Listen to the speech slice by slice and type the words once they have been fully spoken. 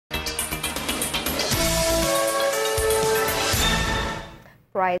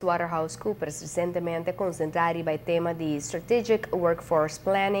PricewaterhouseCoopers recentemente concentrado no tema de Strategic Workforce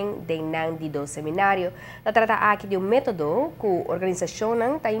Planning do Seminario. Trata aqui de método que a organização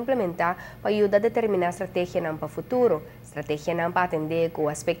está implementar para ajudar a determinar a estratégia para o futuro. Estratégia para atender com o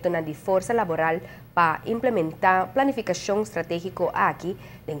aspecto de força laboral para implementar planificação estratégica aqui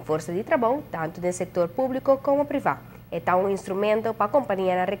em força de trabalho, tanto no setor público como privado. É um instrumento para a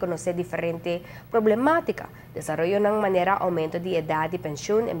companhia reconhecer diferentes problemáticas, desenvolver de maneira aumento de idade de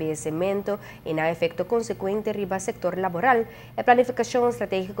pensão, envelhecimento e não efeito consequente riba sector laboral. A planificação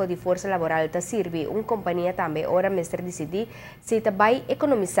estratégica de força laboral está serve companhia também ora mestre decidir se vai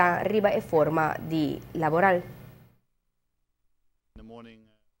economizar riba e forma de laboral. In the morning,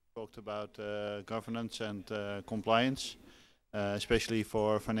 talked about governance and compliance. Especially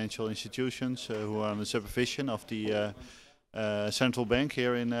for financial institutions who are under supervision of the central bank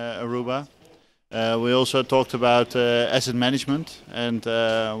here in Aruba. We also talked about asset management and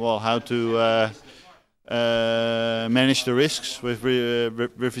how to manage the risks with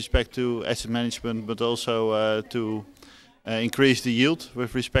respect to asset management, but also to increase the yield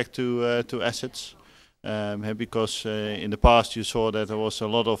with respect to assets. Because in the past you saw that there was a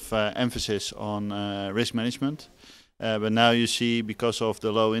lot of emphasis on risk management. But now you see, because of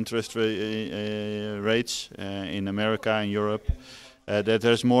the low interest rates in America and Europe, that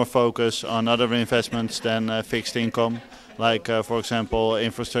there's more focus on other investments than fixed income, like, for example,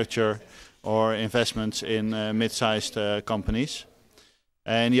 infrastructure or investments in mid-sized companies.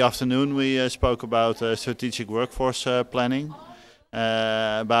 In the afternoon, we spoke about strategic workforce planning,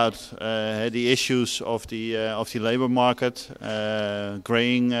 about the issues of the labor market,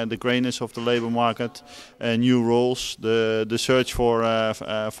 the grayness of the labor market, new roles, the search for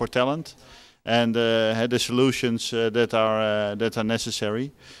talent, and the solutions that are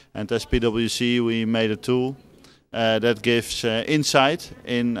necessary. And as PWC, we made a tool that gives insight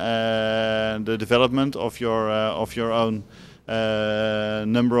in the development of your own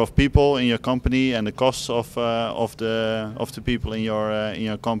number of people in your company and the costs of the people in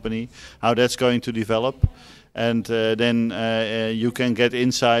your company, how that's going to develop, and then you can get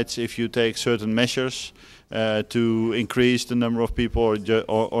insights if you take certain measures to increase the number of people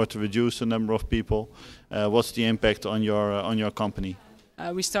or to reduce the number of people. What's the impact on your company?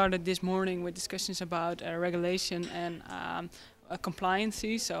 We started this morning with discussions about regulation and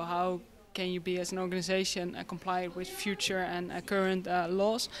compliancy. So how can you be, as an organization, compliant with future and current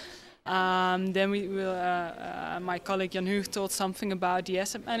laws? Then we will, my colleague Jan Huug told something about the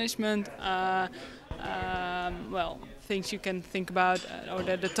asset management. Things you can think about, or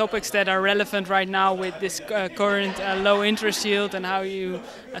the topics that are relevant right now with this current low interest yield and how you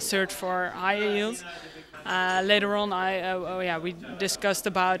search for higher yields. Later on, we discussed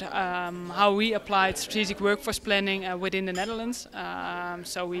about how we applied strategic workforce planning within the Netherlands.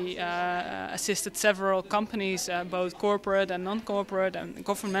 So we assisted several companies, both corporate and non-corporate, and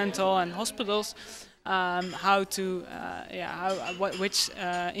governmental and hospitals, which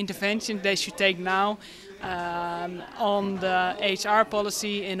intervention they should take now on the HR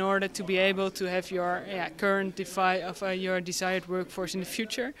policy in order to be able to have your current your desired workforce in the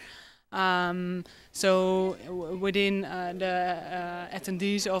future. So within the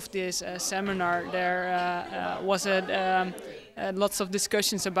attendees of this seminar, there was lots of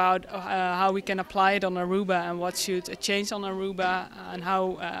discussions about how we can apply it on Aruba and what should change on Aruba and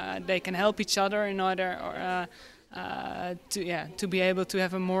how they can help each other in order to be able to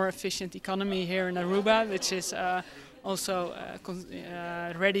have a more efficient economy here in Aruba, which is also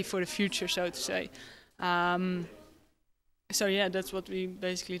ready for the future, so to say. So yeah, that's what we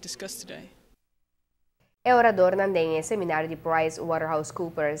basically discussed today. É orador nandem Seminario de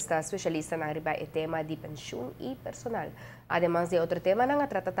PricewaterhouseCoopers, está especialista na riba e tema de pensão e personal. Además de outro tema, nang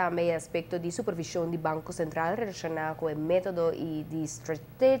trata também aspecto de supervisão de Banco Central relacionado com o método e de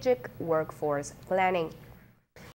Strategic Workforce Planning.